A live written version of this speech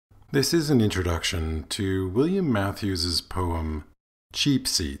This is an introduction to William Matthews's poem Cheap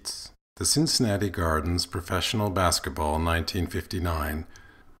Seats, the Cincinnati Gardens Professional Basketball 1959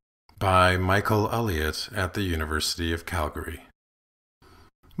 by Michael Elliott at the University of Calgary.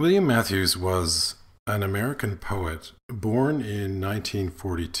 William Matthews was an American poet born in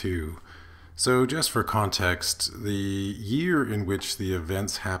 1942. So just for context, the year in which the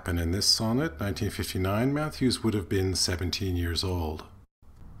events happen in this sonnet, 1959, Matthews would have been 17 years old.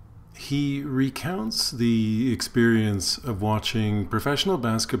 He recounts the experience of watching professional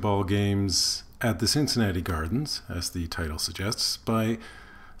basketball games at the Cincinnati Gardens, as the title suggests, by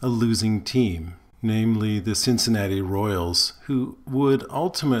a losing team, namely the Cincinnati Royals, who would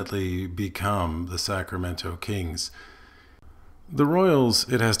ultimately become the Sacramento Kings. The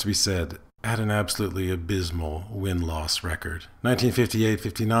Royals, it has to be said, had an absolutely abysmal win-loss record.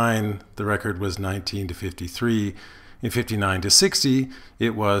 1958-59, the record was 19-53. In 59-60,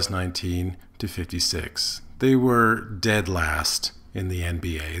 it was 19-56. They were dead last in the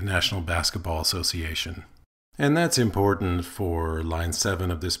NBA, the National Basketball Association. And that's important for line 7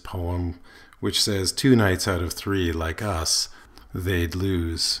 of this poem, which says, 2 nights out of 3, like us, they'd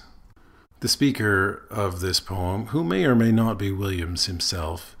lose. The speaker of this poem, who may or may not be Williams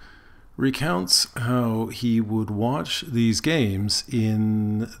himself, recounts how he would watch these games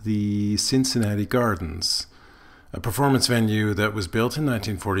in the Cincinnati Gardens, a performance venue that was built in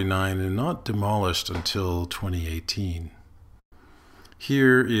 1949 and not demolished until 2018.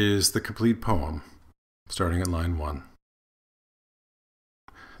 Here is the complete poem, starting at line 1.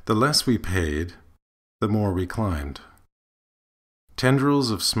 The less we paid, the more we climbed. Tendrils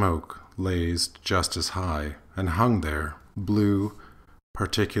of smoke blazed just as high and hung there, blue,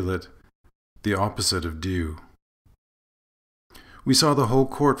 particulate, the opposite of dew. We saw the whole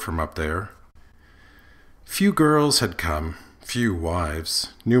court from up there. Few girls had come, few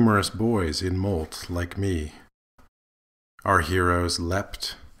wives, numerous boys in molt like me. Our heroes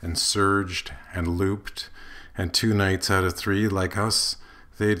leapt and surged and looped, and 2 nights out of 3, like us,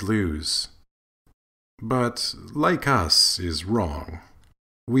 they'd lose. But like us is wrong.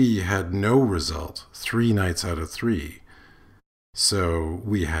 We had no result 3 nights out of 3, so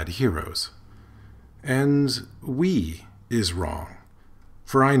we had heroes. And we is wrong,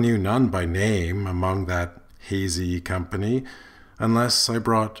 for I knew none by name among that hazy company, unless I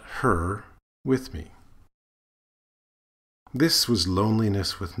brought her with me. This was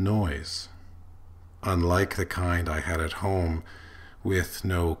loneliness with noise, unlike the kind I had at home, with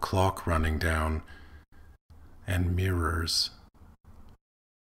no clock running down and mirrors.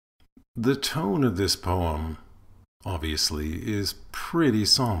 The tone of this poem, obviously, is pretty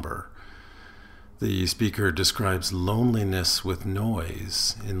somber. The speaker describes loneliness with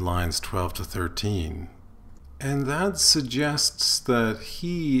noise in lines 12 to 13. And that suggests that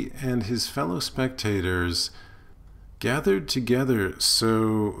he and his fellow spectators gathered together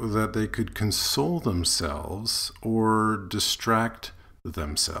so that they could console themselves or distract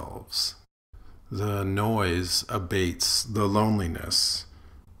themselves. The noise abates the loneliness.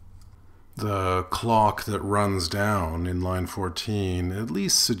 The clock that runs down in line 14 at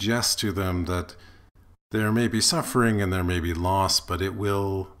least suggests to them that there may be suffering and there may be loss, but it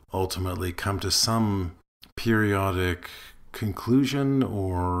will ultimately come to some periodic conclusion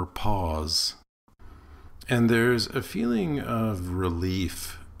or pause. And there's a feeling of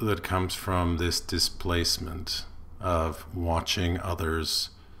relief that comes from this displacement of watching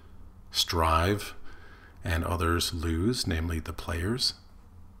others strive and others lose, namely the players,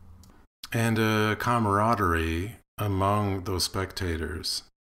 and a camaraderie among those spectators.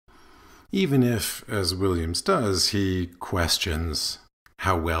 Even if, as Williams does, he questions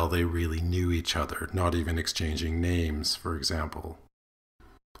how well they really knew each other, not even exchanging names, for example.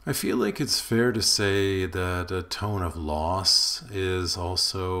 I feel like it's fair to say that a tone of loss is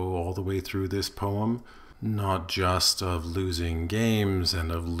also all the way through this poem, not just of losing games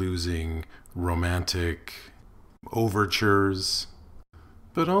and of losing romantic overtures,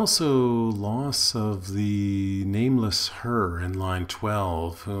 but also loss of the nameless her in line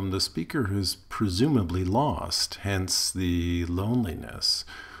 12, whom the speaker has presumably lost, hence the loneliness,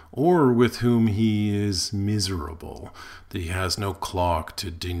 or with whom he is miserable. He has no clock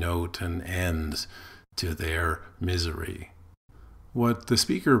to denote an end to their misery. What the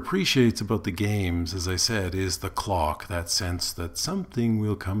speaker appreciates about the games, as I said, is the clock, that sense that something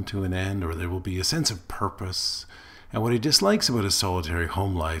will come to an end or there will be a sense of purpose. And what he dislikes about his solitary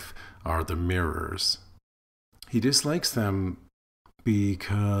home life are the mirrors. He dislikes them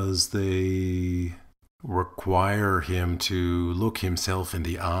because they require him to look himself in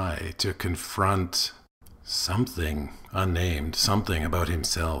the eye, to confront something unnamed, something about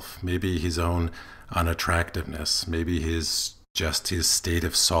himself, maybe his own unattractiveness, maybe just his state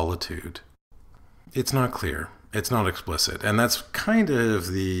of solitude. It's not clear. It's not explicit. And that's kind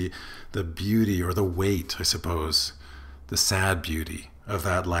of the beauty, or the weight, I suppose, the sad beauty of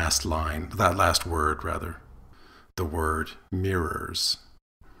that last line, that last word, rather. The word mirrors.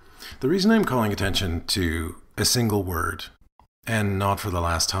 The reason I'm calling attention to a single word, and not for the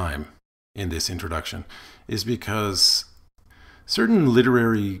last time in this introduction, is because certain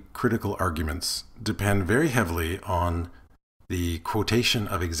literary critical arguments depend very heavily on the quotation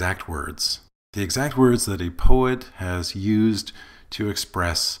of exact words, the exact words that a poet has used to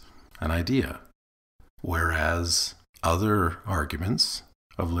express an idea, whereas other arguments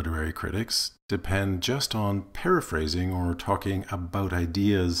of literary critics depend just on paraphrasing or talking about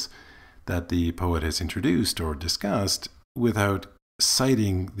ideas that the poet has introduced or discussed without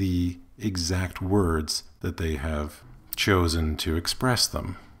citing the exact words that they have chosen to express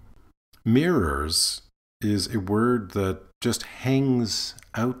them. Mirrors is a word that just hangs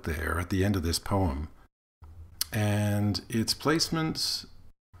out there at the end of this poem, and its placement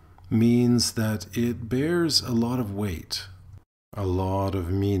means that it bears a lot of weight, a lot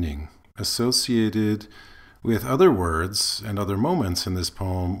of meaning associated with other words and other moments in this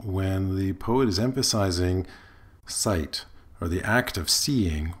poem when the poet is emphasizing sight, or the act of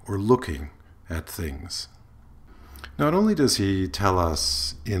seeing or looking at things. Not only does he tell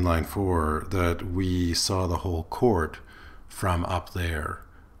us in line 4 that we saw the whole court from up there,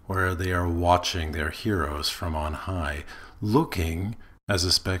 where they are watching their heroes from on high, looking as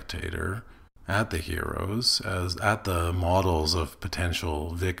a spectator at the heroes, as at the models of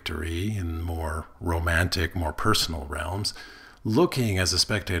potential victory in more romantic, more personal realms. Looking as a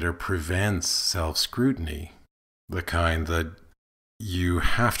spectator prevents self-scrutiny, the kind that you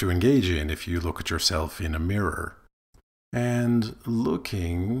have to engage in if you look at yourself in a mirror. And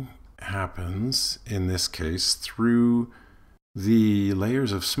looking happens, in this case, through the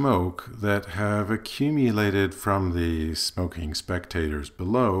layers of smoke that have accumulated from the smoking spectators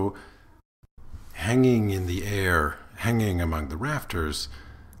below, hanging in the air, hanging among the rafters,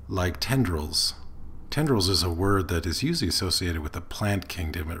 like tendrils. Tendrils is a word that is usually associated with the plant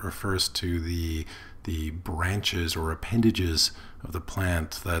kingdom. It refers to the branches or appendages of the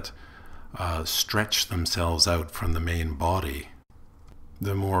plant that stretch themselves out from the main body.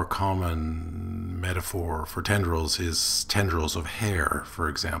 The more common metaphor for tendrils is tendrils of hair, for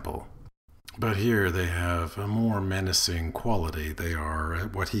example. But here they have a more menacing quality. They are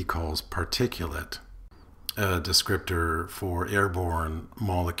what he calls particulate, a descriptor for airborne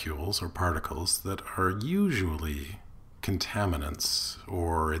molecules or particles that are usually contaminants,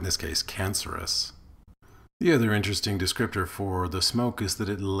 or in this case, cancerous. The other interesting descriptor for the smoke is that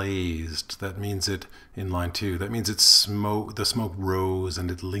it lazed. That means it, in line 2, that means the smoke rose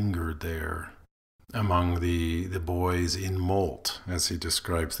and it lingered there among the boys in molt, as he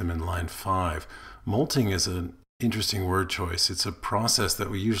describes them in line 5. Molting is an interesting word choice. It's a process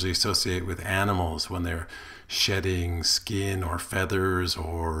that we usually associate with animals when they're shedding skin or feathers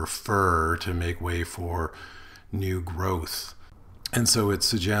or fur to make way for new growth. And so it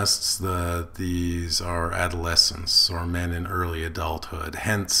suggests that these are adolescents or men in early adulthood,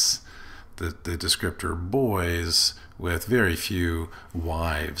 hence the descriptor boys with very few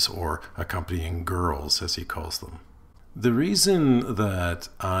wives or accompanying girls, as he calls them. The reason that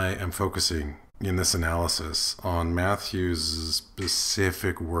I am focusing in this analysis on Matthew's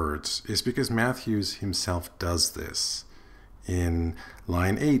specific words is because Matthews himself does this. In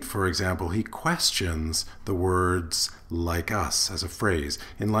line 8, for example, he questions the words like us as a phrase.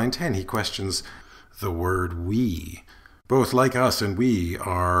 In line 10, he questions the word we. Both like us and we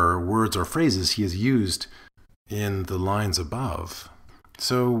are words or phrases he has used in the lines above.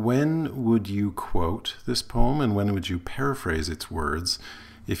 So when would you quote this poem and when would you paraphrase its words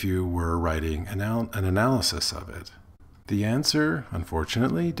if you were writing an analysis of it? The answer,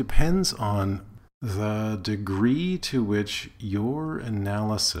 unfortunately, depends on the degree to which your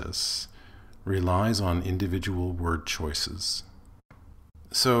analysis relies on individual word choices.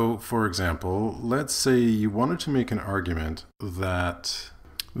 So, for example, let's say you wanted to make an argument that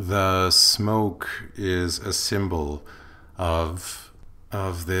the smoke is a symbol of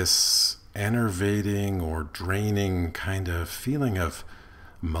this enervating or draining kind of feeling of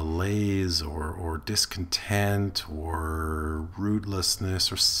malaise or discontent or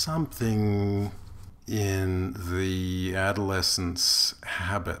rootlessness or something in the adolescent's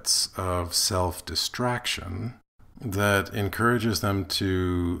habits of self-distraction that encourages them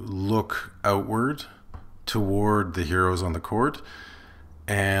to look outward toward the heroes on the court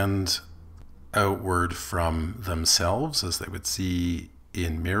and outward from themselves, as they would see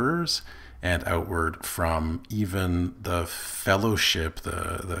in mirrors, and outward from even the fellowship,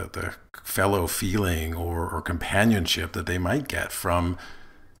 the fellow feeling or companionship that they might get from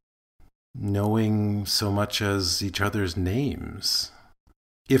knowing so much as each other's names.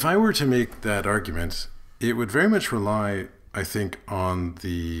 If I were to make that argument, it would very much rely, I think, on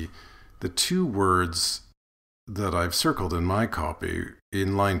the two words that I've circled in my copy.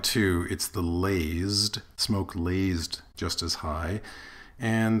 In line 2, it's the lazed, smoke lazed just as high.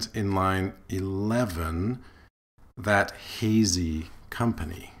 And in line 11, that hazy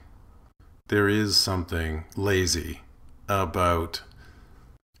company. There is something lazy about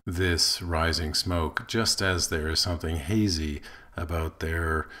this rising smoke, just as there is something hazy about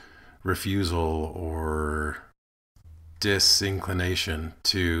their refusal or disinclination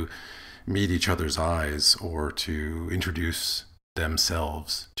to meet each other's eyes or to introduce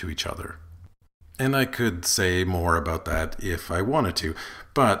themselves to each other. And I could say more about that if I wanted to,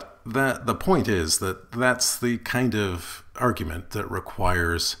 but the point is that that's the kind of argument that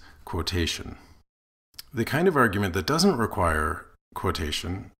requires quotation. The kind of argument that doesn't require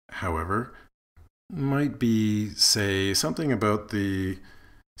quotation, however, might be, say, something about the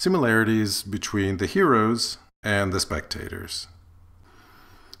similarities between the heroes and the spectators.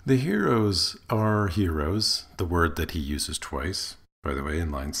 The heroes are heroes, the word that he uses twice, by the way,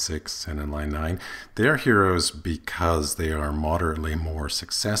 in line 6 and in line 9. They are heroes because they are moderately more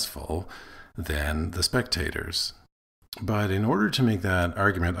successful than the spectators. But in order to make that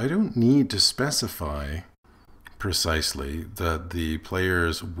argument, I don't need to specify precisely that the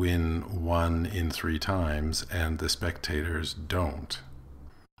players win 1 in 3 times and the spectators don't.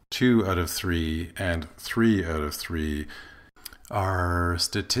 2 out of 3 and 3 out of 3 are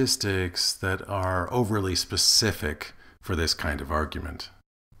statistics that are overly specific for this kind of argument,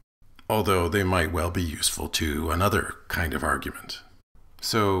 although they might well be useful to another kind of argument.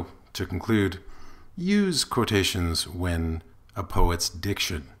 So, to conclude, use quotations when a poet's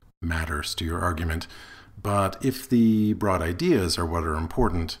diction matters to your argument, but if the broad ideas are what are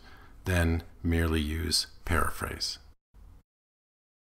important, then merely use paraphrase.